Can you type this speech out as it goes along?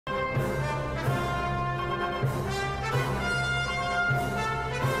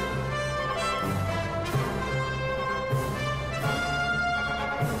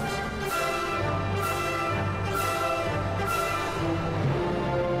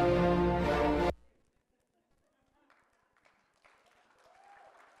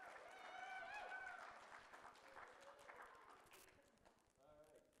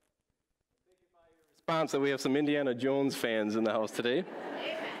response that we have some Indiana Jones fans in the house today.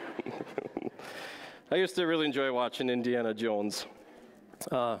 I used to really enjoy watching Indiana Jones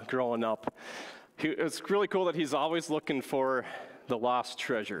growing up. It's really cool that he's always looking for the lost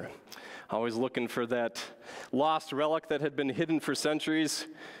treasure, always looking for that lost relic that had been hidden for centuries,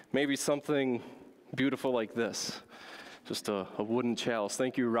 maybe something beautiful like this. Just a wooden chalice.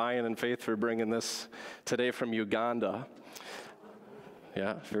 Thank you, Ryan and Faith, for bringing this today from Uganda.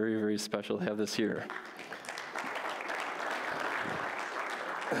 Yeah, very, very special to have this here.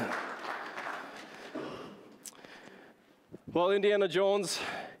 Well, Indiana Jones,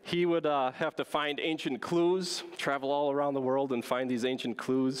 he would have to find ancient clues, travel all around the world and find these ancient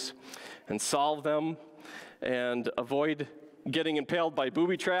clues and solve them and avoid getting impaled by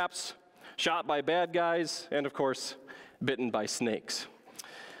booby traps, shot by bad guys, and of course, bitten by snakes.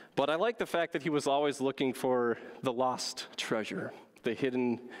 But I like the fact that he was always looking for the lost treasure, the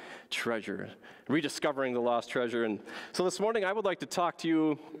hidden treasure, rediscovering the lost treasure. And so this morning I would like to talk to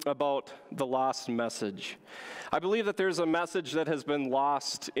you about the lost message. I believe that there's a message that has been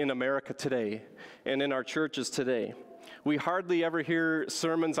lost in America today and in our churches today. We hardly ever hear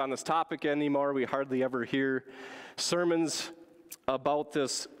sermons on this topic anymore. We hardly ever hear sermons about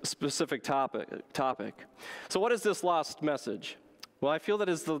this specific topic. So what is this lost message? Well, I feel that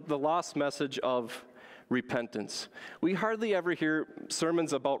is the lost message of repentance. We hardly ever hear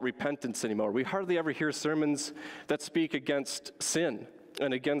sermons about repentance anymore. We hardly ever hear sermons that speak against sin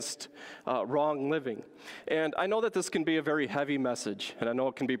and against wrong living. And I know that this can be a very heavy message, and I know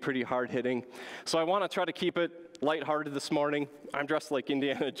it can be pretty hard-hitting. So I want to try to keep it lighthearted this morning. I'm dressed like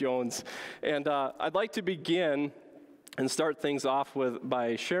Indiana Jones. And I'd like to begin and start things off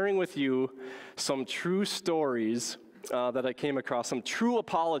by sharing with you some true stories that I came across, some true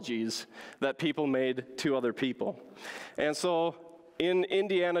apologies that people made to other people. And so in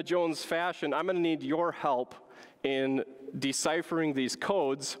Indiana Jones fashion, I'm going to need your help in deciphering these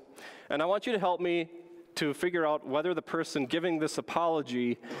codes, and I want you to help me to figure out whether the person giving this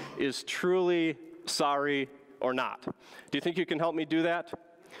apology is truly sorry or not. Do you think you can help me do that?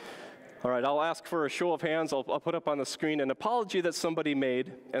 All right, I'll ask for a show of hands. I'll put up on the screen an apology that somebody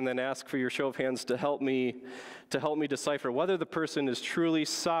made, and then ask for your show of hands to help me decipher whether the person is truly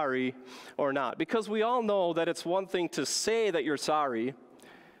sorry or not. Because we all know that it's one thing to say that you're sorry,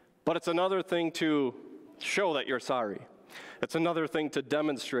 but it's another thing to show that you're sorry. It's another thing to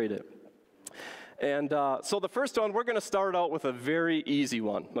demonstrate it. And so the first one, we're going to start out with a very easy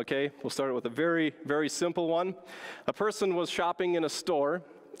one, okay? We'll start with a very, very simple one. A person was shopping in a store,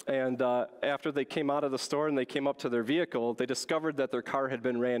 and after they came out of the store and they came up to their vehicle, they discovered that their car had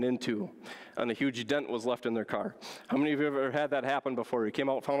been ran into, and a huge dent was left in their car. How many of you have ever had that happen before? You came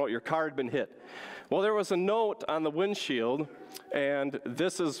out and found out your car had been hit. Well, there was a note on the windshield, and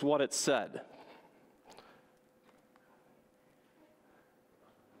this is what it said.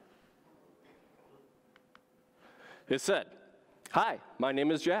 It said, "Hi, my name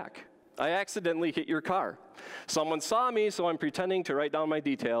is Jack. I accidentally hit your car. Someone saw me, so I'm pretending to write down my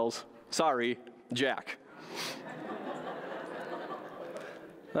details. Sorry, Jack."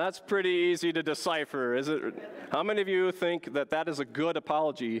 That's pretty easy to decipher, is it? How many of you think that that is a good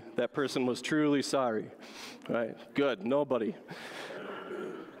apology? That person was truly sorry. All right, good, nobody.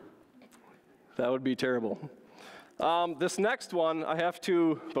 That would be terrible. This next one, I have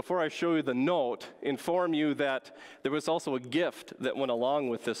to, before I show you the note, inform you that there was also a gift that went along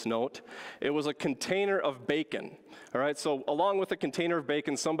with this note. It was a container of bacon. All right, so along with the container of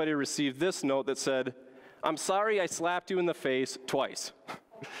bacon, somebody received this note that said, "I'm sorry I slapped you in the face twice."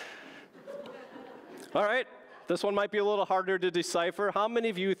 All right, this one might be a little harder to decipher. How many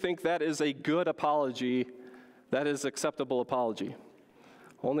of you think that is a good apology, that is acceptable apology?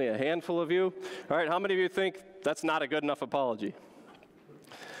 Only a handful of you. All right, how many of you think that's not a good enough apology?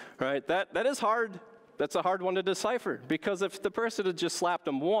 All right, that is hard. That's a hard one to decipher, because if the person had just slapped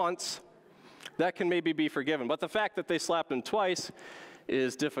him once, that can maybe be forgiven. But the fact that they slapped him twice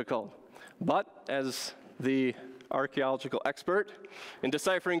is difficult. But as the archaeological expert in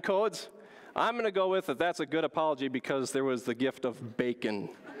deciphering codes, I'm going to go with that that's a good apology because there was the gift of bacon.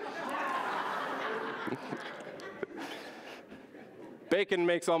 Bacon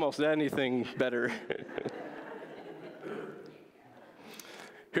makes almost anything better.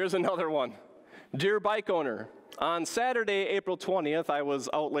 Here's another one. "Dear bike owner, on Saturday, April 20th, I was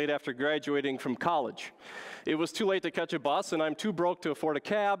out late after graduating from college. It was too late to catch a bus, and I'm too broke to afford a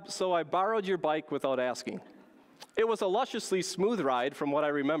cab, so I borrowed your bike without asking. It was a lusciously smooth ride from what I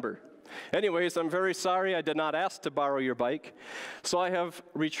remember. Anyways, I'm very sorry I did not ask to borrow your bike, so I have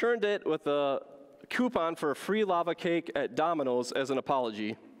returned it with a coupon for a free lava cake at Domino's as an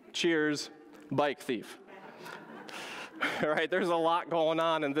apology. Cheers, bike thief. All right, there's a lot going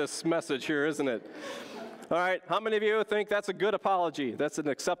on in this message here, isn't it? All right, how many of you think that's a good apology? That's an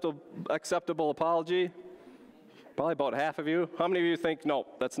acceptable apology? Probably about half of you. How many of you think, no,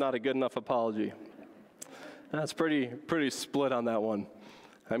 that's not a good enough apology? That's pretty split on that one.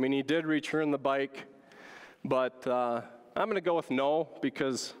 I mean, he did return the bike, but I'm going to go with no,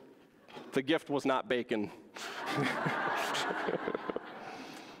 because the gift was not bacon.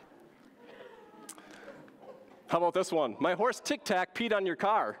 How about this one? My horse Tic Tac peed on your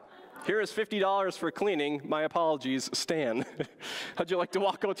car. Here is $50 for cleaning. My apologies, Stan. How'd you like to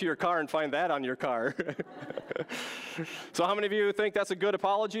walk out to your car and find that on your car? So how many of you think that's a good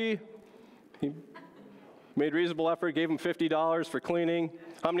apology? He made reasonable effort, gave him $50 for cleaning.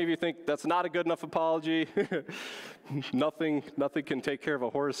 How many of you think that's not a good enough apology? Nothing can take care of a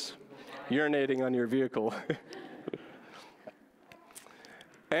horse urinating on your vehicle.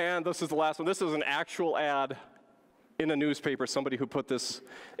 And this is the last one. This is an actual ad in a newspaper, somebody who put this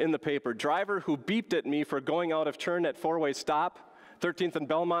in the paper. Driver who beeped at me for going out of turn at four-way stop, 13th and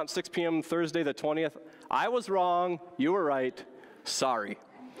Belmont, 6 p.m. Thursday the 20th. I was wrong, you were right, sorry.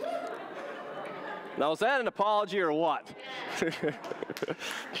 Now, is that an apology or what?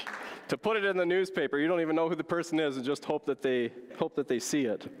 To put it in the newspaper, you don't even know who the person is and just hope that they see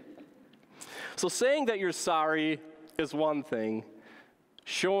it. So saying that you're sorry is one thing,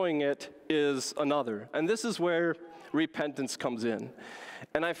 showing it is another. And this is where repentance comes in.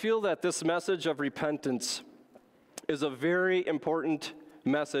 And I feel that this message of repentance is a very important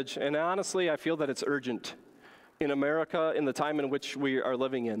message, and honestly, I feel that it's urgent in America in the time in which we are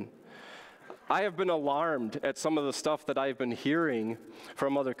living in. I have been alarmed at some of the stuff that I've been hearing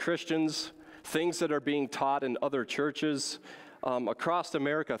from other Christians, things that are being taught in other churches across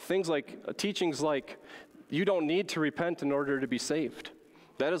America, teachings like you don't need to repent in order to be saved.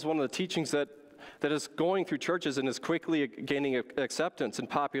 That is one of the teachings that is going through churches and is quickly gaining acceptance and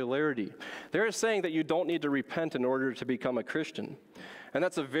popularity. They're saying that you don't need to repent in order to become a Christian. And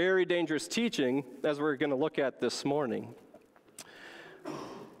that's a very dangerous teaching, as we're going to look at this morning.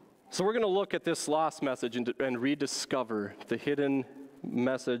 So we're going to look at this lost message and rediscover the hidden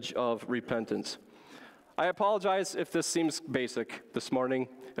message of repentance. I apologize if this seems basic this morning,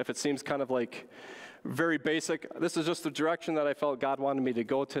 if it seems kind of like very basic. This is just the direction that I felt God wanted me to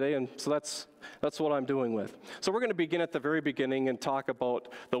go today, and so that's what I'm doing with. So we're going to begin at the very beginning and talk about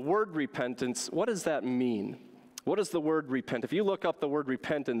the word repentance. What does that mean? What does the word repent? If you look up the word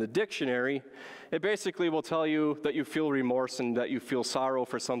repent in the dictionary, it basically will tell you that you feel remorse and that you feel sorrow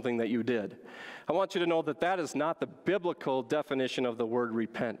for something that you did. I want you to know that that is not the biblical definition of the word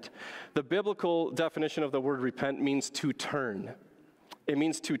repent. The biblical definition of the word repent means to turn. It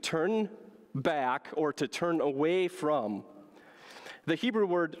means to turn back or to turn away from. The Hebrew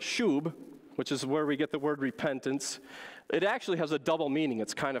word shub, which is where we get the word repentance, it actually has a double meaning.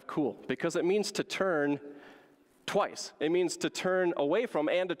 It's kind of cool because it means to turn twice. It means to turn away from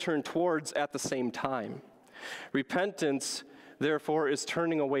and to turn towards at the same time. Repentance, therefore, is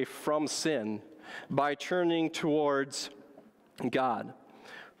turning away from sin by turning towards God.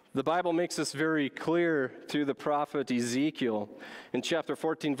 The Bible makes this very clear through the prophet Ezekiel. In chapter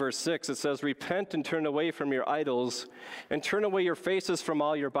 14, verse 6, it says, "Repent and turn away from your idols, and turn away your faces from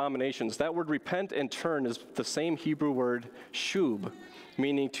all your abominations." That word repent and turn is the same Hebrew word shub,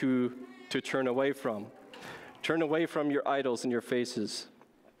 meaning to turn away from. Turn away from your idols and your faces.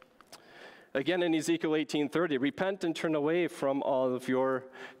 Again, in Ezekiel 18:30, repent and turn away from all of your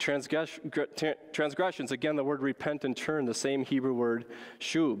transgressions. Again, the word repent and turn, the same Hebrew word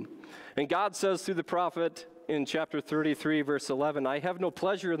shub. And God says through the prophet in chapter 33, verse 11, "I have no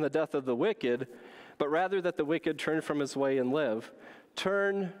pleasure in the death of the wicked, but rather that the wicked turn from his way and live.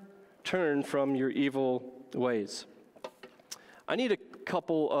 Turn from your evil ways." I need a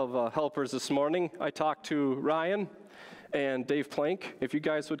couple of helpers this morning. I talked to Ryan and Dave Plank. If you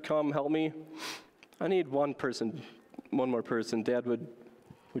guys would come help me. I need one more person. Dad, would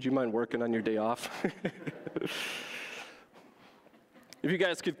you mind working on your day off? If you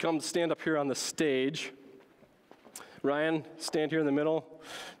guys could come stand up here on the stage. Ryan, stand here in the middle.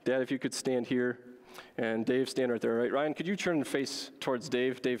 Dad, if you could stand here. And Dave, stand right there. All right, Ryan, could you turn and face towards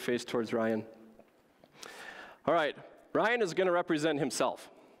Dave? Dave, face towards Ryan. All right, Ryan is going to represent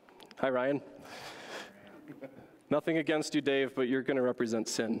himself. Hi, Ryan. Nothing against you, Dave, but you're going to represent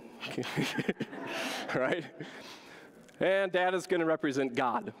sin. All right? And Dad is going to represent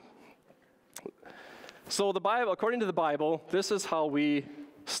God. So the Bible, according to the Bible, this is how we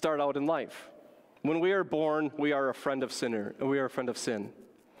start out in life. When we are born, we are a friend of sinner, and we are a friend of sin.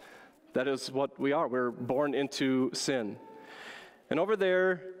 That is what we are. We're born into sin. And over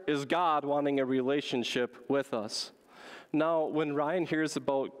there is God wanting a relationship with us. Now, when Ryan hears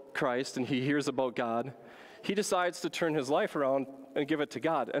about Christ and he hears about God, he decides to turn his life around and give it to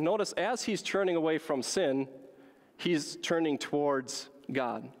God. And notice, as he's turning away from sin, he's turning towards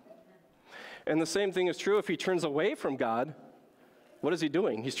God. And the same thing is true if he turns away from God. What is he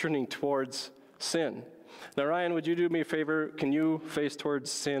doing? He's turning towards sin. Now, Ryan, would you do me a favor? Can you face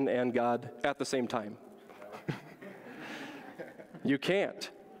towards sin and God at the same time? You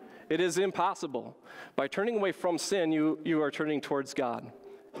can't. It is impossible. By turning away from sin, you are turning towards God.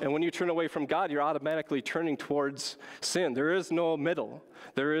 And when you turn away from God, you're automatically turning towards sin. There is no middle.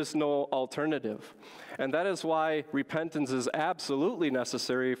 There is no alternative. And that is why repentance is absolutely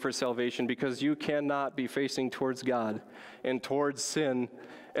necessary for salvation, because you cannot be facing towards God and towards sin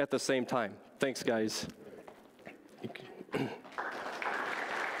at the same time. Thanks, guys.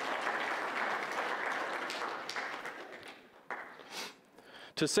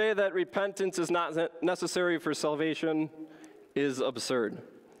 To say that repentance is not necessary for salvation is absurd.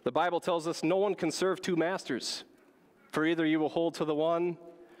 The Bible tells us no one can serve two masters, for either you will hold to the one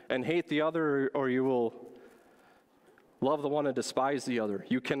and hate the other, or you will love the one and despise the other.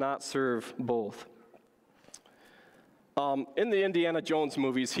 You cannot serve both. In the Indiana Jones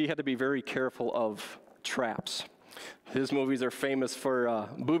movies, he had to be very careful of traps. His movies are famous for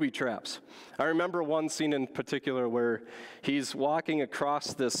booby traps. I remember one scene in particular where he's walking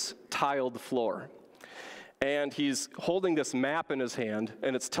across this tiled floor, and he's holding this map in his hand,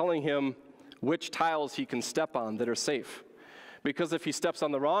 and it's telling him which tiles he can step on that are safe. Because if he steps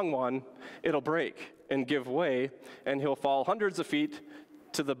on the wrong one, it'll break and give way, and he'll fall hundreds of feet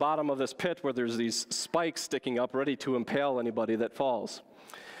to the bottom of this pit where there's these spikes sticking up ready to impale anybody that falls.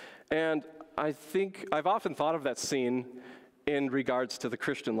 And I think I've often thought of that scene in regards to the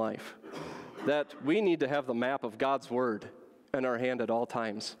Christian life, that we need to have the map of God's Word in our hand at all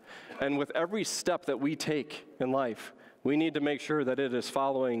times. And with every step that we take in life, we need to make sure that it is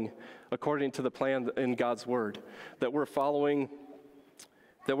following according to the plan in God's Word, that we're following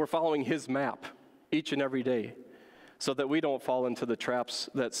His map each and every day, so that we don't fall into the traps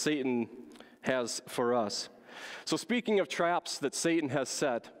that Satan has for us. So speaking of traps that Satan has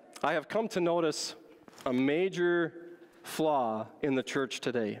set, I have come to notice a major flaw in the church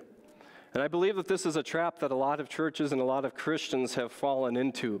today. And I believe that this is a trap that a lot of churches and a lot of Christians have fallen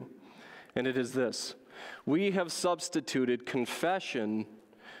into. And it is this: we have substituted confession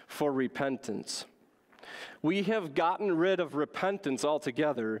for repentance. We have gotten rid of repentance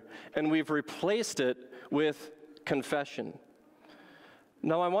altogether, and we've replaced it with confession.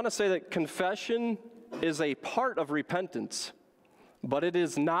 Now, I want to say that confession is a part of repentance, but it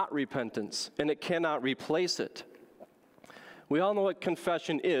is not repentance, and it cannot replace it. We all know what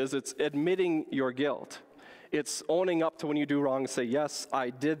confession is. It's admitting your guilt. It's owning up to when you do wrong and say, yes, I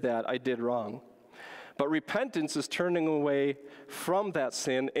did that, I did wrong. But repentance is turning away from that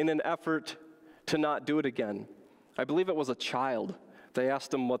sin in an effort to not do it again. I believe it was a child. They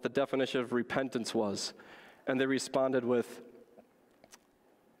asked him what the definition of repentance was, and they responded with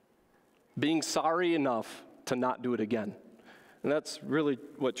being sorry enough to not do it again. And that's really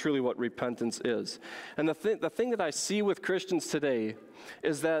truly what repentance is. And the thing that I see with Christians today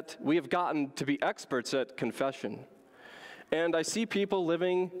is that we have gotten to be experts at confession. And I see people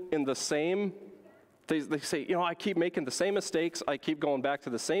living in the same, they say, I keep making the same mistakes, I keep going back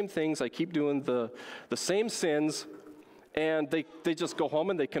to the same things, I keep doing the same sins, and they just go home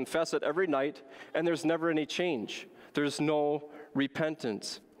and they confess it every night, and there's never any change. There's no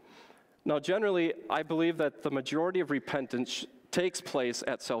repentance. Now, generally, I believe that the majority of repentance takes place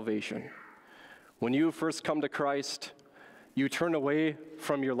at salvation. When you first come to Christ, you turn away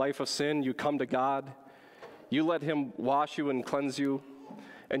from your life of sin, you come to God, you let Him wash you and cleanse you,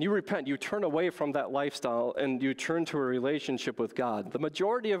 and you repent. You turn away from that lifestyle, and you turn to a relationship with God. The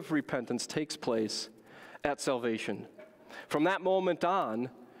majority of repentance takes place at salvation. From that moment on,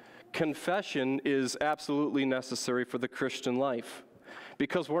 confession is absolutely necessary for the Christian life,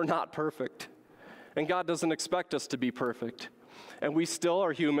 because we're not perfect, and God doesn't expect us to be perfect. And we still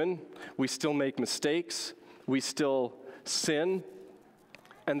are human, we still make mistakes, we still sin,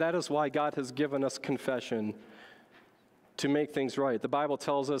 and that is why God has given us confession to make things right. The Bible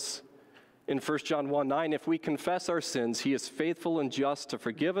tells us in 1 John 1:9, if we confess our sins, He is faithful and just to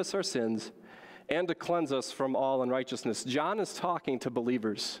forgive us our sins and to cleanse us from all unrighteousness. John is talking to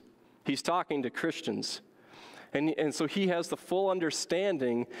believers. He's talking to Christians. And so he has the full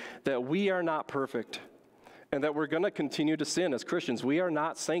understanding that we are not perfect and that we're going to continue to sin as Christians. We are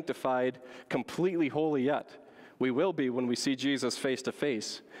not sanctified completely holy yet. We will be when we see Jesus face to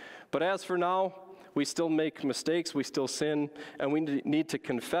face. But as for now, we still make mistakes, we still sin, and we need to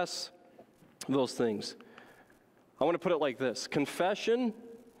confess those things. I want to put it like this. Confession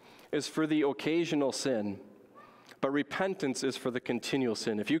is for the occasional sin, but repentance is for the continual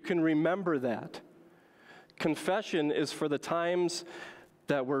sin. If you can remember that, confession is for the times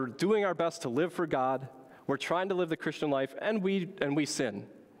that we're doing our best to live for God, we're trying to live the Christian life, and we sin.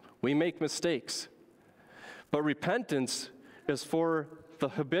 We make mistakes. But repentance is for the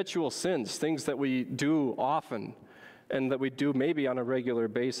habitual sins, things that we do often and that we do maybe on a regular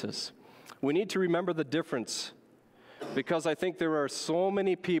basis. We need to remember the difference, because I think there are so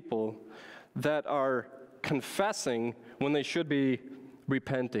many people that are confessing when they should be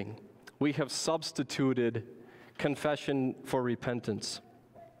repenting. We have substituted confession for repentance.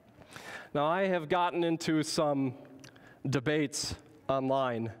 Now, I have gotten into some debates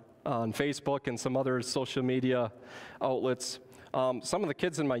online on Facebook and some other social media outlets. Some of the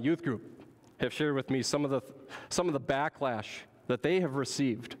kids in my youth group have shared with me some of the backlash that they have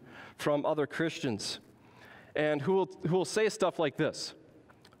received from other Christians, and who will say stuff like this: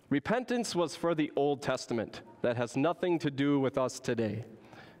 repentance was for the Old Testament. That has nothing to do with us today.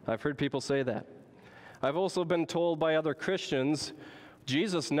 I've heard people say that. I've also been told by other Christians,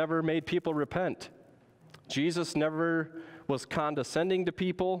 Jesus never made people repent. Jesus never was condescending to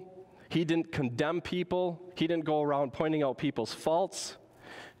people. He didn't condemn people. He didn't go around pointing out people's faults.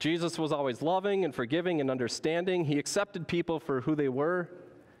 Jesus was always loving and forgiving and understanding. He accepted people for who they were.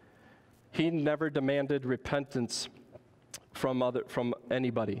 He never demanded repentance from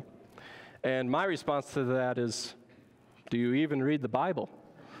anybody. And my response to that is, do you even read the Bible?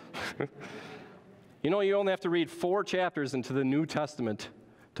 You know, you only have to read 4 chapters into the New Testament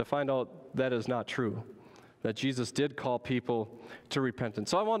to find out that is not true, that Jesus did call people to repentance.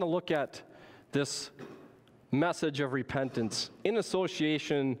 So I want to look at this message of repentance in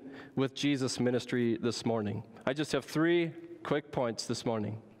association with Jesus' ministry this morning. I just have 3 quick points this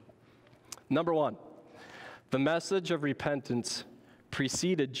morning. Number 1, the message of repentance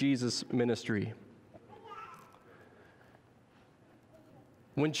preceded Jesus' ministry.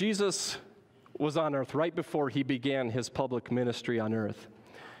 When Jesus was on earth, right before he began his public ministry on earth,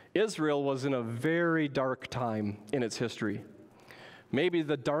 Israel was in a very dark time in its history. Maybe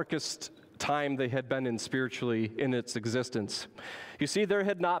the darkest time they had been in spiritually in its existence. You see, there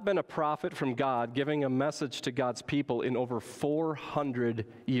had not been a prophet from God giving a message to God's people in over 400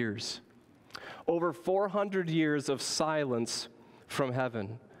 years. Over 400 years of silence from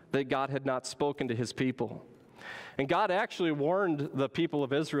heaven that God had not spoken to his people. And God actually warned the people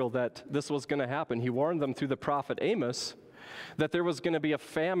of Israel that this was going to happen. He warned them through the prophet Amos that there was going to be a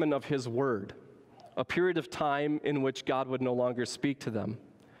famine of his word, a period of time in which God would no longer speak to them.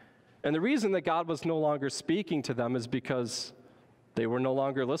 And the reason that God was no longer speaking to them is because they were no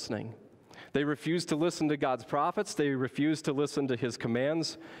longer listening. They refused to listen to God's prophets. They refused to listen to his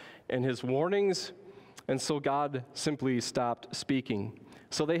commands and his warnings. And so God simply stopped speaking.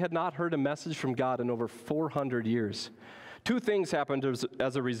 So they had not heard a message from God in over 400 years. 2 things happened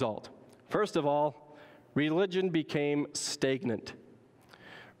as a result. First of all, religion became stagnant.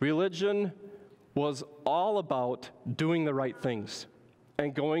 Religion was all about doing the right things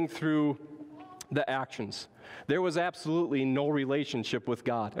and going through the actions. There was absolutely no relationship with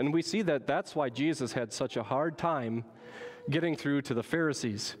God. And we see that that's why Jesus had such a hard time getting through to the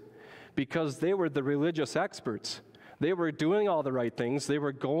Pharisees, because they were the religious experts. They were doing all the right things. They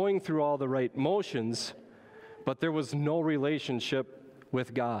were going through all the right motions, but there was no relationship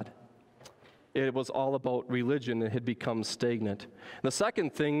with God. It was all about religion. It had become stagnant. The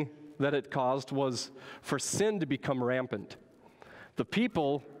second thing that it caused was for sin to become rampant. The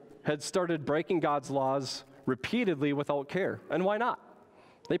people had started breaking God's laws repeatedly without care. And why not?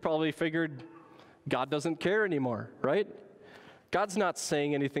 They probably figured God doesn't care anymore, right? God's not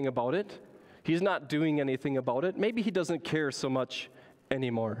saying anything about it. He's not doing anything about it. Maybe he doesn't care so much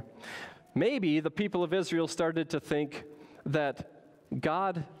anymore. Maybe the people of Israel started to think that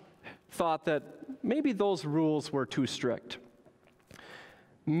God thought that maybe those rules were too strict.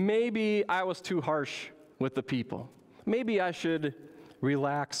 Maybe I was too harsh with the people. Maybe I should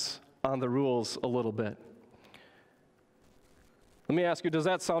relax on the rules a little bit. Let me ask you, does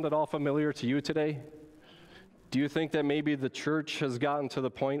that sound at all familiar to you today? Do you think that maybe the church has gotten to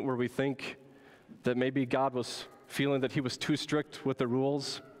the point where we think that maybe God was feeling that he was too strict with the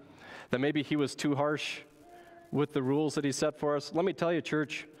rules? That maybe he was too harsh with the rules that he set for us? Let me tell you,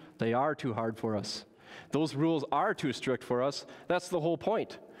 church, they are too hard for us. Those rules are too strict for us. That's the whole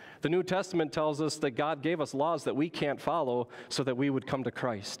point. The New Testament tells us that God gave us laws that we can't follow so that we would come to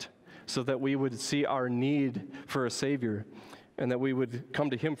Christ, so that we would see our need for a Savior, and that we would come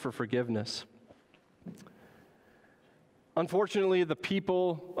to him for forgiveness. Unfortunately, the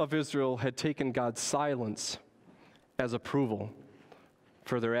people of Israel had taken God's silence as approval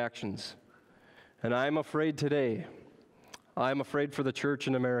for their actions. And I'm afraid today, I'm afraid for the church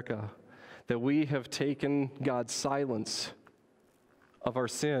in America, that we have taken God's silence of our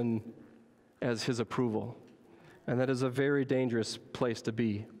sin as his approval. And that is a very dangerous place to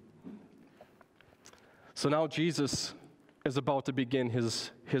be. So now Jesus is about to begin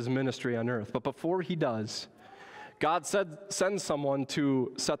his ministry on earth. But before he does, God sends someone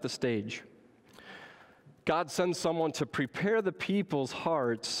to set the stage. God sends someone to prepare the people's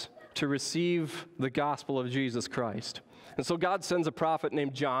hearts to receive the gospel of Jesus Christ. And so God sends a prophet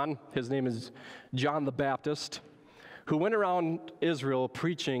named John. His name is John the Baptist, who went around Israel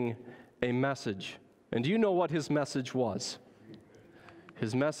preaching a message. And do you know what his message was?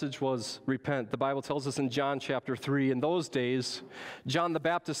 His message was repent. The Bible tells us in John chapter 3, in those days, John the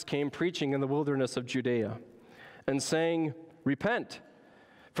Baptist came preaching in the wilderness of Judea and saying, "Repent,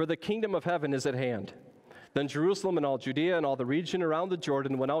 for the kingdom of heaven is at hand." Then Jerusalem and all Judea and all the region around the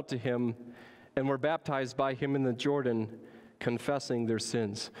Jordan went out to him and were baptized by him in the Jordan, confessing their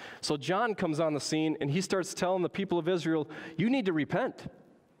sins. So John comes on the scene and he starts telling the people of Israel, you need to repent.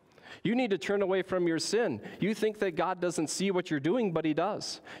 You need to turn away from your sin. You think that God doesn't see what you're doing, but he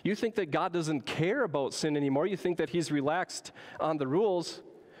does. You think that God doesn't care about sin anymore. You think that he's relaxed on the rules,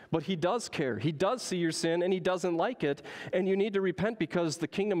 but he does care. He does see your sin and he doesn't like it, and you need to repent because the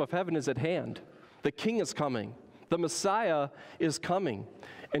kingdom of heaven is at hand. The king is coming. The Messiah is coming,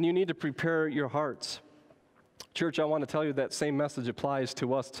 and you need to prepare your hearts. Church, I want to tell you that same message applies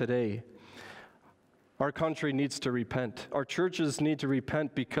to us today. Our country needs to repent. Our churches need to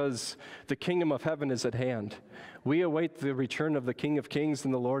repent because the kingdom of heaven is at hand. We await the return of the King of Kings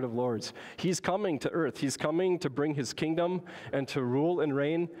and the Lord of Lords. He's coming to earth. He's coming to bring his kingdom and to rule and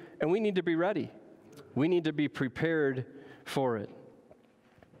reign, and we need to be ready. We need to be prepared for it.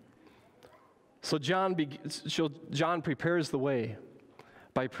 So John prepares the way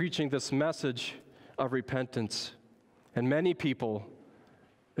by preaching this message of repentance. And many people,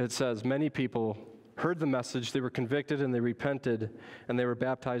 it says, many people heard the message, they were convicted, and they repented, and they were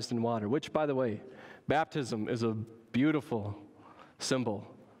baptized in water, which, by the way, baptism is a beautiful symbol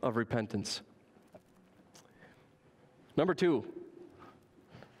of repentance. Number two,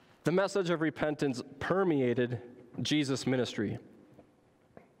 the message of repentance permeated Jesus' ministry.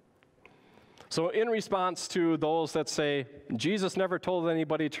 So in response to those that say, Jesus never told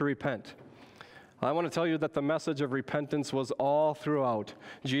anybody to repent, I want to tell you that the message of repentance was all throughout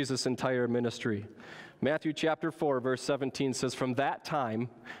Jesus' entire ministry. Matthew chapter 4, verse 17 says, "From that time,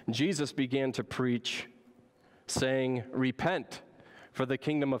 Jesus began to preach, saying, 'Repent, for the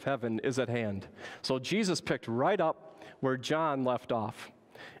kingdom of heaven is at hand.'" So Jesus picked right up where John left off.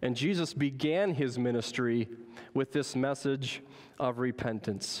 And Jesus began his ministry with this message of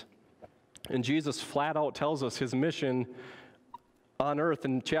repentance. And Jesus flat out tells us his mission on earth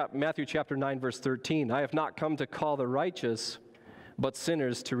in Matthew chapter 9, verse 13. "I have not come to call the righteous, but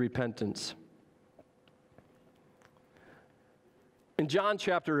sinners to repentance." In John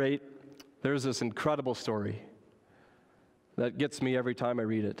chapter 8, there's this incredible story that gets me every time I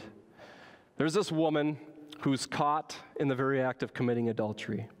read it. There's this woman who's caught in the very act of committing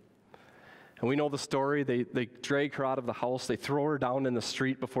adultery. And we know the story. They drag her out of the house. They throw her down in the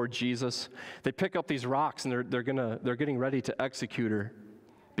street before Jesus. They pick up these rocks, and they're getting ready to execute her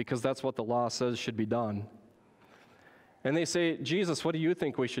because that's what the law says should be done. And they say, "Jesus, what do you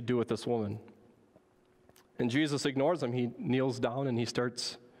think we should do with this woman?" And Jesus ignores them. He kneels down and he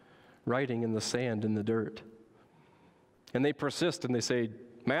starts writing in the sand, in the dirt. And they persist and they say,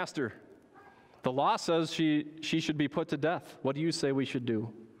 "Master, the law says she should be put to death. What do you say we should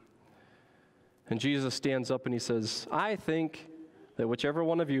do?" And Jesus stands up and he says, "I think that whichever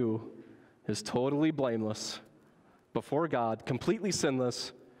one of you is totally blameless before God, completely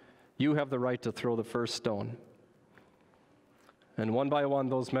sinless, you have the right to throw the first stone." And one by one,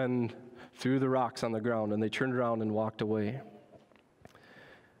 those men threw the rocks on the ground, and they turned around and walked away.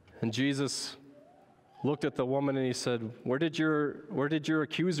 And Jesus looked at the woman and he said, where did your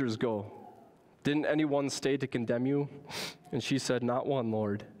accusers go? Didn't anyone stay to condemn you?" And she said, "Not one,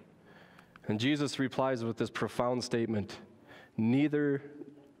 Lord." And Jesus replies with this profound statement, "Neither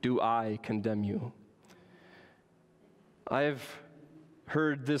do I condemn you." I've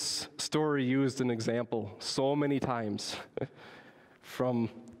heard this story used an example so many times from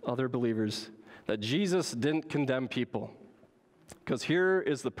other believers that Jesus didn't condemn people. Because here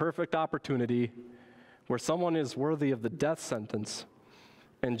is the perfect opportunity where someone is worthy of the death sentence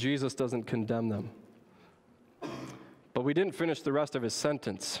and Jesus doesn't condemn them. But we didn't finish the rest of his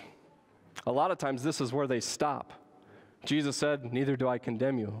sentence. A lot of times this is where they stop. Jesus said, "Neither do I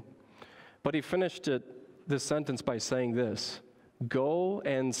condemn you." But he finished this sentence by saying this, "Go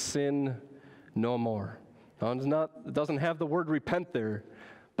and sin no more." Now, it doesn't have the word repent there,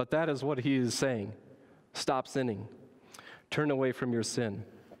 but that is what he is saying. Stop sinning. Turn away from your sin.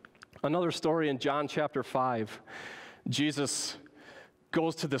 Another story in John chapter 5, Jesus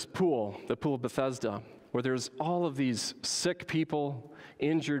goes to this pool, the pool of Bethesda, where there's all of these sick people,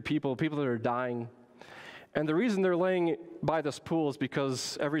 injured people, people that are dying. And the reason they're laying by this pool is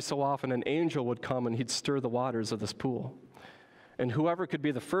because every so often an angel would come and he'd stir the waters of this pool. And whoever could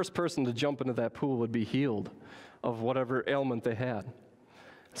be the first person to jump into that pool would be healed of whatever ailment they had.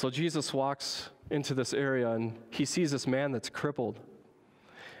 So Jesus walks into this area and he sees this man that's crippled.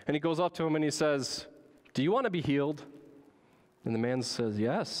 And he goes up to him and he says, "Do you want to be healed?" And the man says,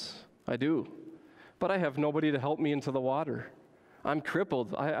 "Yes, I do. But I have nobody to help me into the water. I'm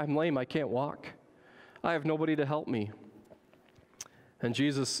crippled. I'm lame. I can't walk. I have nobody to help me." And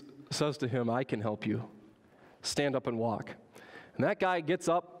Jesus says to him, "I can help you. Stand up and walk." And that guy gets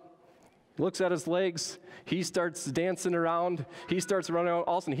up, looks at his legs, he starts dancing around, he starts running out,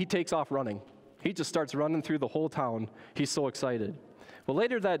 all of a sudden he takes off running. He just starts running through the whole town. He's so excited. Well,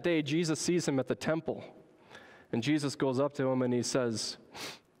 later that day, Jesus sees him at the temple. And Jesus goes up to him and he says,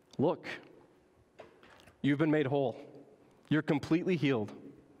 "Look, you've been made whole. You're completely healed."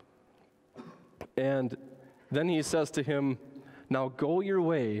 And then he says to him, "Now go your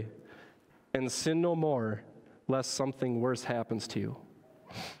way and sin no more, lest something worse happens to you."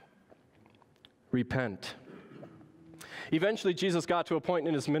 Repent. Eventually, Jesus got to a point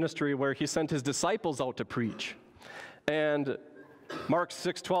in his ministry where he sent his disciples out to preach. And Mark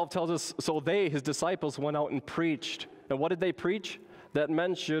 6:12 tells us, so they, his disciples, went out and preached. And what did they preach? That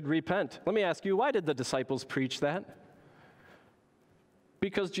men should repent. Let me ask you, why did the disciples preach that?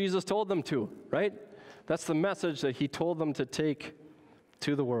 Because Jesus told them to, right? That's the message that he told them to take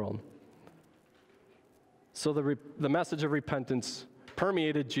to the world. So the message of repentance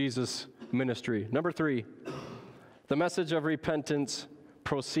permeated Jesus' ministry. Number 3, the message of repentance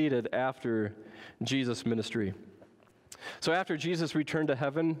proceeded after Jesus' ministry. So after Jesus returned to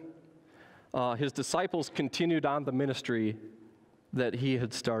heaven, his disciples continued on the ministry that he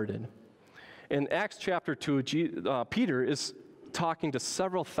had started. In Acts chapter 2, Peter is talking to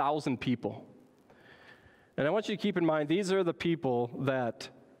several thousand people. And I want you to keep in mind, these are the people that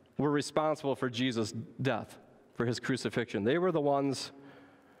were responsible for Jesus' death, for his crucifixion. They were the ones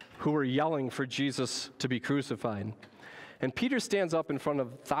who were yelling for Jesus to be crucified. And Peter stands up in front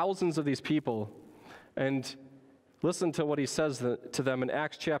of thousands of these people, and listen to what he says to them in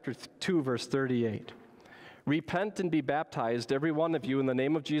Acts chapter 2, verse 38. "Repent and be baptized, every one of you, in the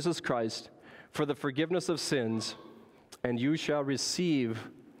name of Jesus Christ, for the forgiveness of sins, and you shall receive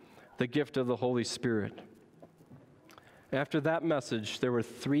the gift of the Holy Spirit." After that message, there were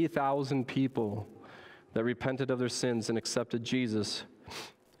 3,000 people that repented of their sins and accepted Jesus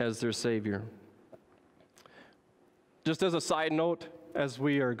as their Savior. Just as a side note, as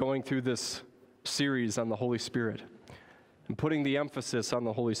we are going through this series on the Holy Spirit and putting the emphasis on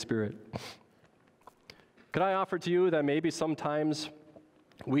the Holy Spirit, could I offer to you that maybe sometimes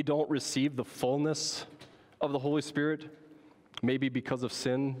we don't receive the fullness of the Holy Spirit, maybe because of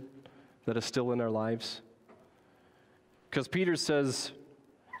sin that is still in our lives? Because Peter says,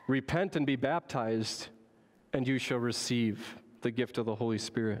 "Repent and be baptized, and you shall receive the gift of the Holy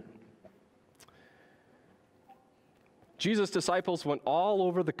Spirit." Jesus' disciples went all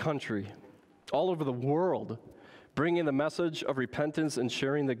over the country, all over the world, bringing the message of repentance and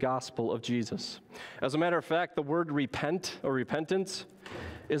sharing the gospel of Jesus. As a matter of fact, the word repent or repentance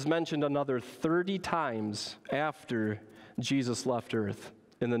is mentioned another 30 times after Jesus left earth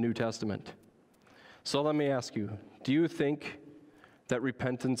in the New Testament. So let me ask you, do you think that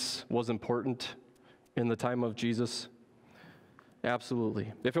repentance was important in the time of Jesus?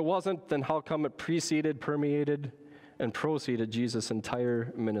 Absolutely. If it wasn't, then how come it preceded, permeated, and proceeded Jesus'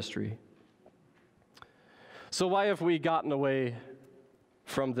 entire ministry? So why have we gotten away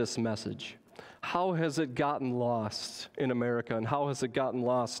from this message? How has it gotten lost in America, and how has it gotten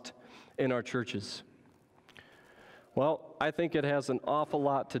lost in our churches? Well, I think it has an awful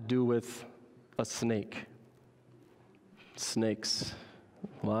lot to do with a snake. Snakes.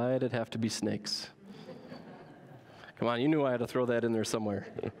 Why did it have to be snakes? Come on, you knew I had to throw that in there somewhere.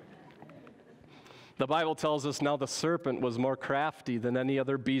 The Bible tells us, now the serpent was more crafty than any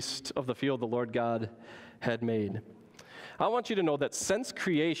other beast of the field the Lord God had made. I want you to know that since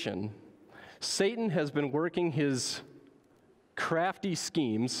creation, Satan has been working his crafty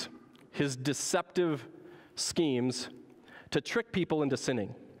schemes, his deceptive schemes, to trick people into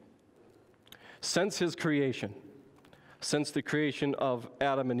sinning. since his creation, since the creation of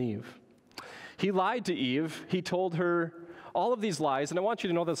Adam and Eve. He lied to Eve. He told her all of these lies, and I want you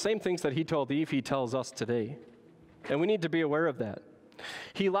to know the same things that he told Eve, he tells us today. And we need to be aware of that.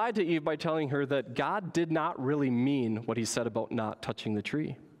 He lied to Eve by telling her that God did not really mean what he said about not touching the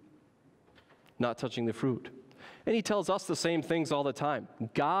tree, not touching the fruit. And he tells us the same things all the time.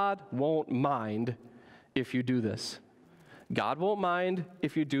 God won't mind if you do this. God won't mind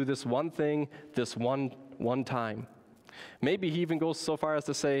if you do this one thing, this one time. Maybe he even goes so far as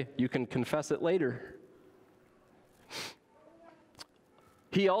to say, you can confess it later.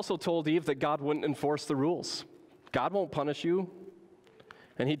 He also told Eve that God wouldn't enforce the rules. God won't punish you.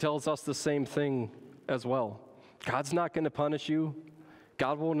 And he tells us the same thing as well. God's not going to punish you.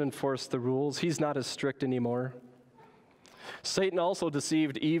 God won't enforce the rules. He's not as strict anymore. Satan also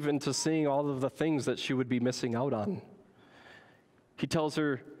deceived Eve into seeing all of the things that she would be missing out on. He tells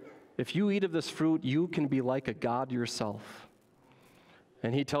her, if you eat of this fruit, you can be like a god yourself.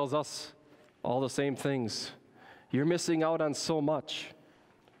 And he tells us all the same things. You're missing out on so much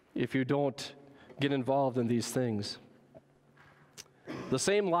if you don't get involved in these things. The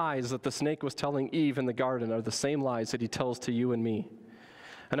same lies that the snake was telling Eve in the garden are the same lies that he tells to you and me.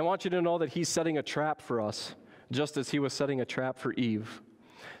 And I want you to know that he's setting a trap for us, just as he was setting a trap for Eve.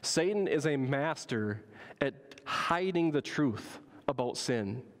 Satan is a master at hiding the truth about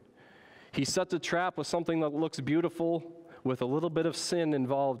sin. He sets a trap with something that looks beautiful, with a little bit of sin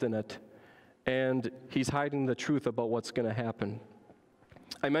involved in it, and he's hiding the truth about what's going to happen.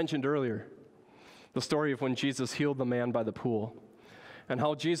 I mentioned earlier the story of when Jesus healed the man by the pool, and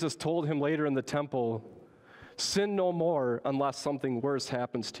how Jesus told him later in the temple, sin no more unless something worse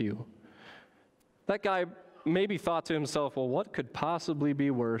happens to you. That guy maybe thought to himself, well, what could possibly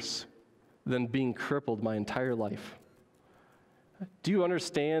be worse than being crippled my entire life? Do you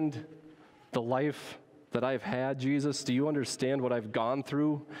understand the life that I've had, Jesus? Do you understand what I've gone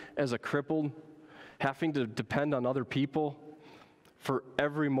through as a crippled, having to depend on other people for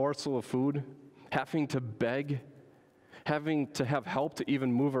every morsel of food, having to beg, having to have help to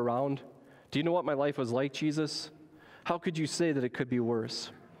even move around? Do you know what my life was like, Jesus? How could you say that it could be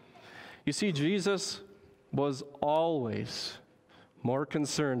worse? You see, Jesus was always more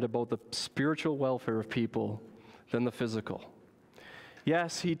concerned about the spiritual welfare of people than the physical.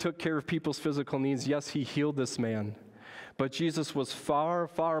 Yes, he took care of people's physical needs. Yes, he healed this man. But Jesus was far,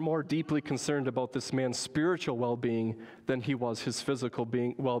 far more deeply concerned about this man's spiritual well-being than he was his physical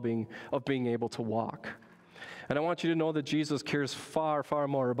well-being of being able to walk. And I want you to know that Jesus cares far, far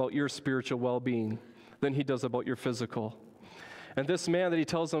more about your spiritual well-being than he does about your physical. And this man that he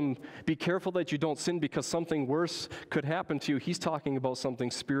tells him, be careful that you don't sin because something worse could happen to you, he's talking about something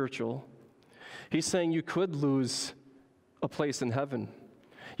spiritual. He's saying you could lose a place in heaven.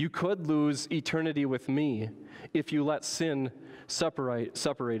 You could lose eternity with me if you let sin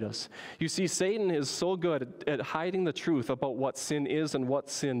separate us. You see, Satan is so good at hiding the truth about what sin is and what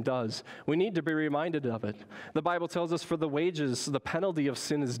sin does. We need to be reminded of it. The Bible tells us for the wages, the penalty of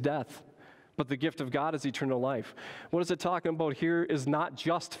sin is death, but the gift of God is eternal life. What is it talking about here is not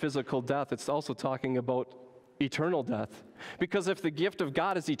just physical death, it's also talking about eternal death. Because if the gift of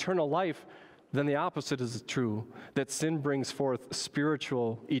God is eternal life, then the opposite is true, that sin brings forth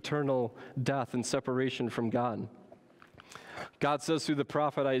spiritual, eternal death and separation from God. God says through the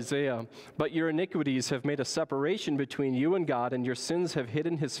prophet Isaiah, but your iniquities have made a separation between you and God, and your sins have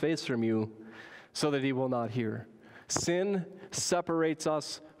hidden his face from you so that he will not hear. Sin separates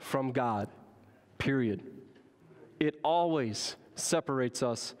us from God, period. It always separates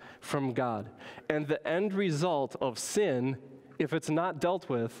us from God. And the end result of sin, if it's not dealt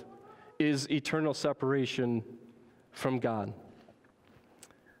with, is eternal separation from God.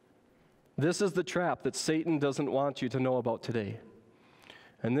 This is the trap that Satan doesn't want you to know about today.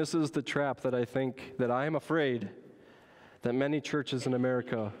 And this is the trap that I think, that I am afraid that many churches in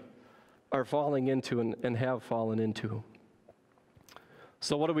America are falling into and have fallen into.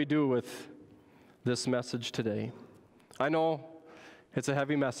 So what do we do with this message today? I know it's a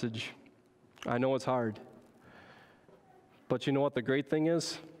heavy message. I know it's hard. But you know what the great thing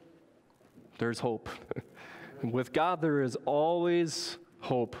is? There's hope. With God, there is always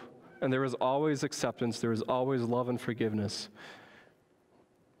hope, and there is always acceptance. There is always love and forgiveness.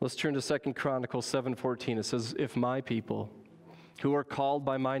 Let's turn to 2 Chronicles 7:14. It says, if my people, who are called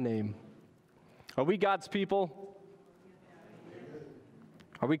by my name, are we God's people?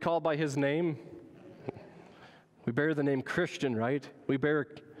 Are we called by his name? We bear the name Christian, right? We bear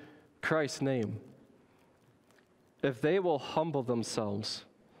Christ's name. If they will humble themselves,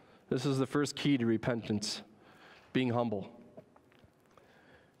 this is the first key to repentance, being humble.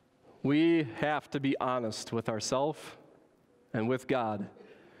 We have to be honest with ourselves and with God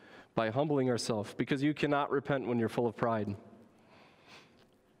by humbling ourselves, because you cannot repent when you're full of pride.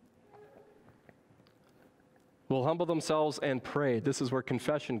 Will humble themselves and pray. This is where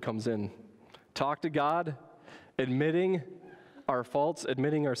confession comes in. Talk to God, admitting our faults,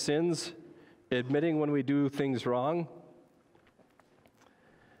 admitting our sins, admitting when we do things wrong,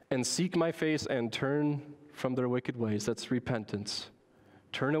 and seek my face and turn from their wicked ways. That's repentance.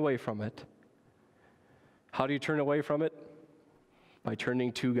 Turn away from it. How do you turn away from it? By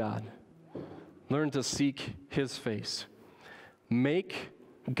turning to God. Learn to seek His face. Make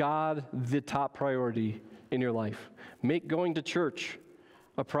God the top priority in your life. Make going to church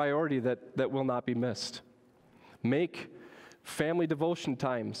a priority that will not be missed. Make family devotion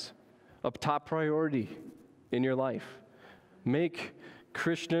times a top priority in your life. Make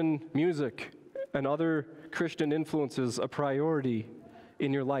Christian music and other Christian influences a priority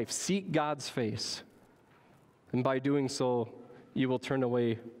in your life. Seek God's face. And by doing so, you will turn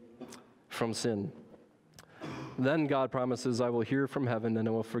away from sin. Then God promises, I will hear from heaven and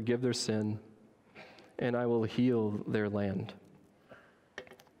I will forgive their sin and I will heal their land.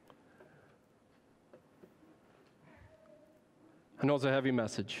 I know it's a heavy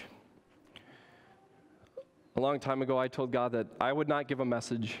message. A long time ago, I told God that I would not give a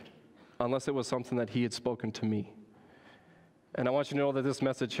message unless it was something that He had spoken to me. And I want you to know that this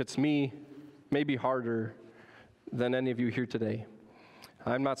message hits me maybe harder than any of you here today.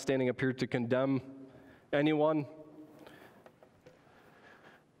 I'm not standing up here to condemn anyone.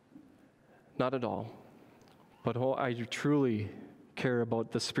 Not at all. But I truly care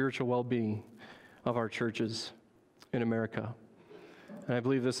about the spiritual well-being of our churches in America. And I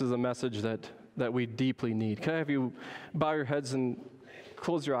believe this is a message that we deeply need. Can I have you bow your heads and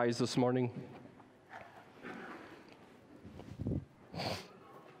close your eyes this morning?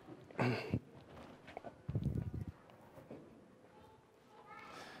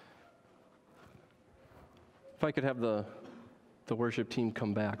 If I could have the worship team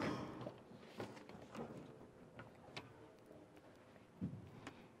come back.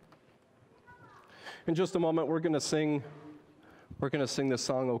 In just a moment, we're going to sing this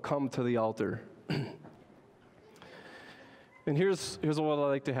song, "Oh Come to the Altar." And here's what I'd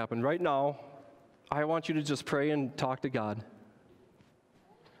like to happen. Right now, I want you to just pray and talk to God.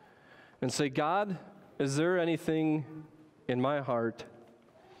 And say, God, is there anything in my heart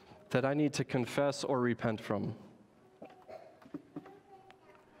that I need to confess or repent from?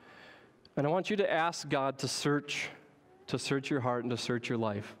 And I want you to ask God to search your heart and to search your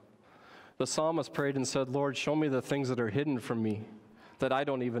life. The psalmist prayed and said, Lord, show me the things that are hidden from me that I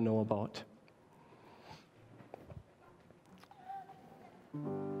don't even know about.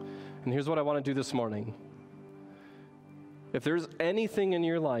 And here's what I want to do this morning. If there's anything in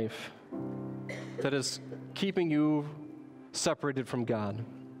your life that is keeping you separated from God,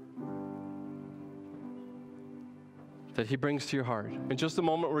 that He brings to your heart. In just a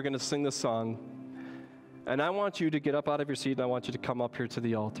moment, we're going to sing this song. And I want you to get up out of your seat and I want you to come up here to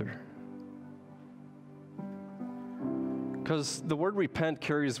the altar. Because the word repent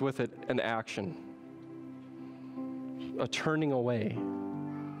carries with it an action, a turning away.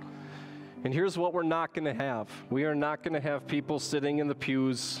 And here's what we're not going to have. We are not going to have people sitting in the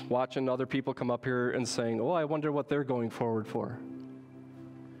pews watching other people come up here and saying, oh, I wonder what they're going forward for.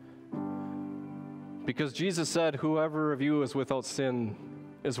 Because Jesus said, whoever of you is without sin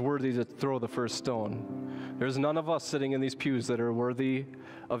is worthy to throw the first stone. There's none of us sitting in these pews that are worthy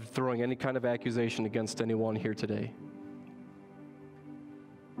of throwing any kind of accusation against anyone here today.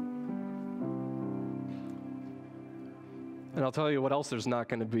 And I'll tell you what else there's not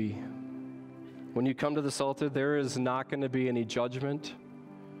going to be. When you come to this altar, there is not going to be any judgment.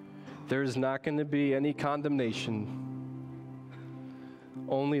 There is not going to be any condemnation.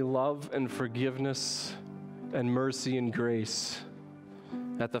 Only love and forgiveness and mercy and grace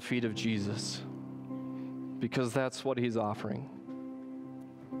at the feet of Jesus. Because that's what He's offering.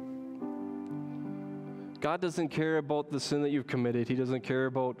 God doesn't care about the sin that you've committed. He doesn't care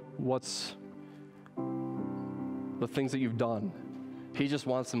about the things that you've done. He just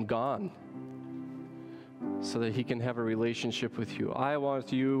wants them gone so that He can have a relationship with you. I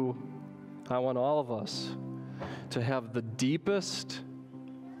want all of us to have the deepest,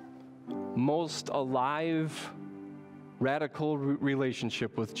 most alive, radical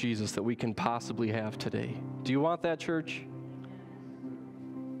relationship with Jesus that we can possibly have today. Do you want that, church?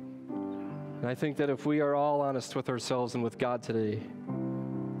 And I think that if we are all honest with ourselves and with God today,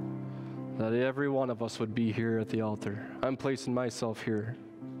 that every one of us would be here at the altar. I'm placing myself here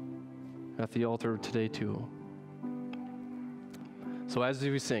at the altar today too. So as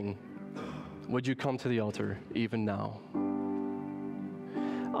we sing, would you come to the altar even now?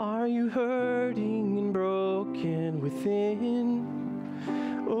 Are you hurting and broken within,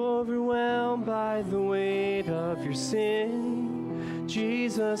 overwhelmed by the weight of your sin?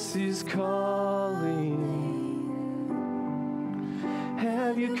 Jesus is calling.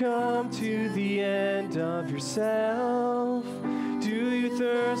 Have you come to the end of yourself? Do you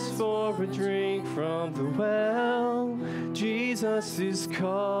thirst for a drink from the well? Jesus is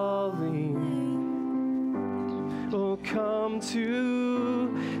calling. Oh, come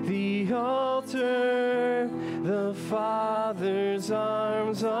to the altar. The Father's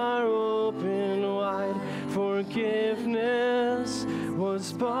arms are open wide. Forgiveness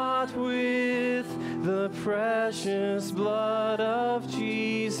was bought with the precious blood of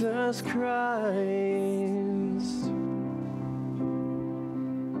Jesus Christ.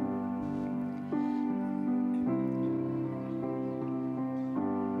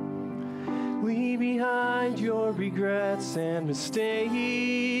 Leave behind your regrets and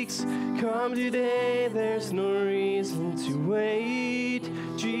mistakes. Come today, there's no reason to wait.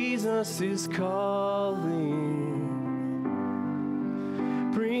 Jesus is calling.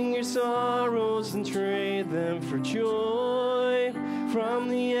 Bring your sorrows and trade them for joy. From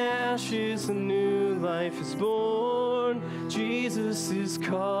the ashes a new life is born. Jesus is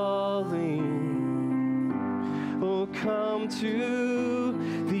calling. Oh, come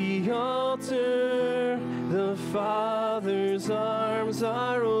to the altar. The Father's arms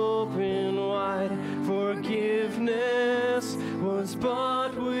are open wide. Forgiveness was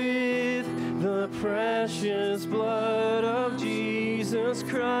bought with the precious blood of Jesus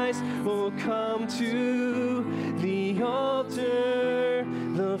Christ. Oh, come to the altar.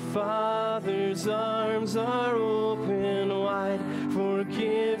 The Father's arms are open wide.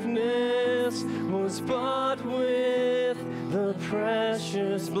 Forgiveness was bought with the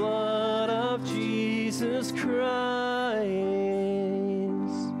precious blood of Jesus Christ.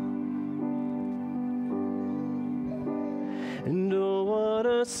 And oh, what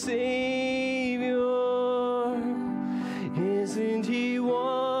a Savior! Isn't He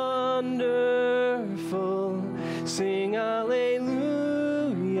wonderful? Sing hallelujah,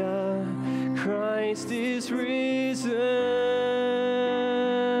 Christ is risen.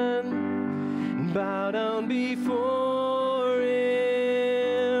 Bow down before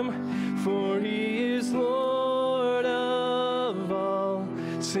Him, for He is Lord of all.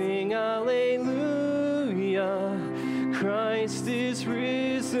 Sing hallelujah, Christ is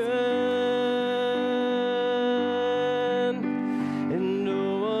risen. And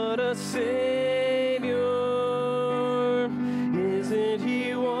oh, what a Savior! Isn't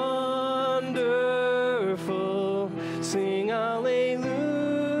He wonderful? Sing hallelujah,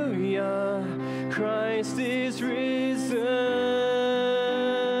 Christ is risen.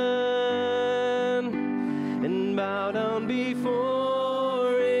 And bow down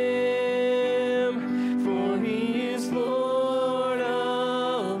before Him, for He is Lord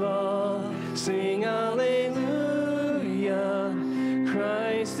of all. Sing hallelujah,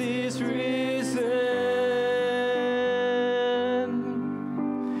 Christ is risen.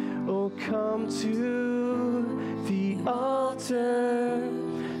 Oh, come to the altar.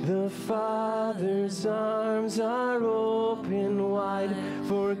 The Father's arms are open wide.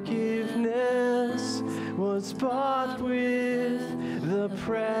 Forgiveness was bought with the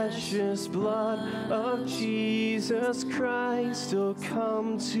precious blood of Jesus Christ. Oh,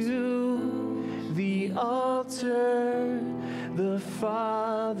 come to the altar. The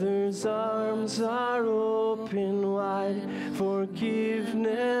Father's arms are open wide. Forgiveness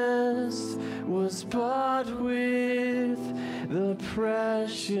was bought with the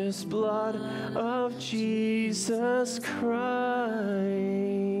precious blood of Jesus Christ.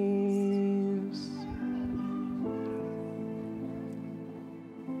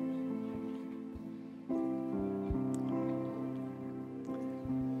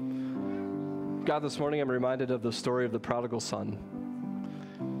 God, this morning I'm reminded of the story of the prodigal son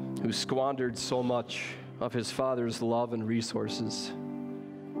who squandered so much of his father's love and resources.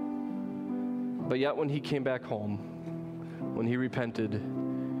 But yet when he came back home, when he repented,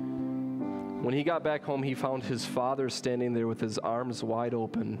 when he got back home, he found his father standing there with his arms wide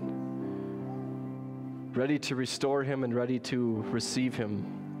open, ready to restore him and ready to receive him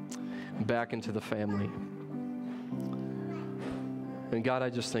back into the family. And God, I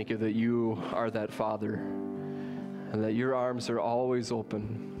just thank you that you are that Father and that your arms are always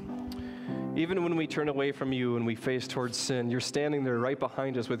open. Even when we turn away from you and we face towards sin, you're standing there right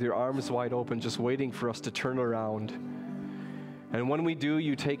behind us with your arms wide open, just waiting for us to turn around. And when we do,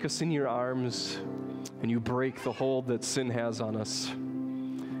 you take us in your arms and you break the hold that sin has on us.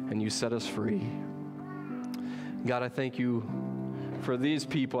 and you set us free. God, I thank you for these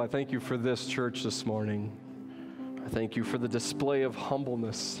people. I thank you for this church this morning. I thank you for the display of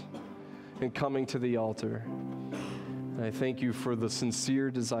humbleness in coming to the altar. And I thank you for the sincere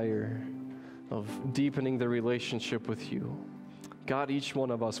desire of deepening the relationship with you. God, each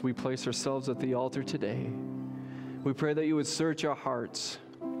one of us, we place ourselves at the altar today. We pray that you would search our hearts,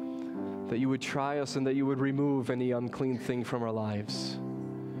 that you would try us, and that you would remove any unclean thing from our lives,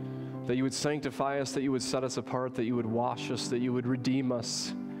 that you would sanctify us, that you would set us apart, that you would wash us, that you would redeem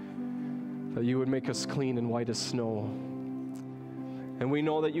us, that you would make us clean and white as snow. And we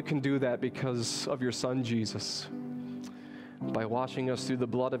know that you can do that because of your Son, Jesus. By washing us through the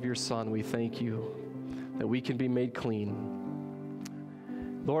blood of your Son, we thank you that we can be made clean.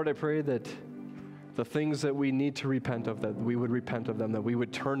 Lord, I pray that the things that we need to repent of, that we would repent of them, that we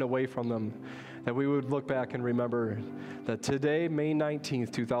would turn away from them, that we would look back and remember that today, May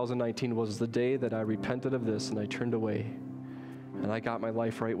 19th, 2019, was the day that I repented of this and I turned away and I got my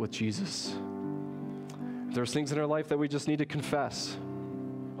life right with Jesus. There's things in our life that we just need to confess.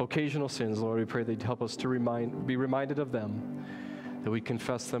 Occasional sins, Lord, we pray that you'd help us to be reminded of them, that we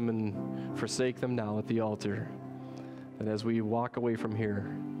confess them and forsake them now at the altar. That as we walk away from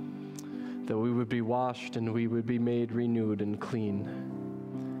here, that we would be washed and we would be made renewed and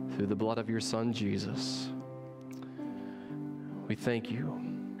clean through the blood of your Son, Jesus. We thank you.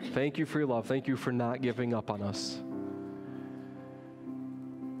 Thank you for your love. Thank you for not giving up on us.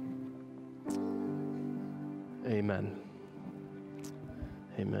 Amen.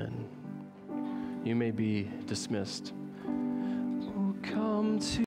 Amen. You may be dismissed.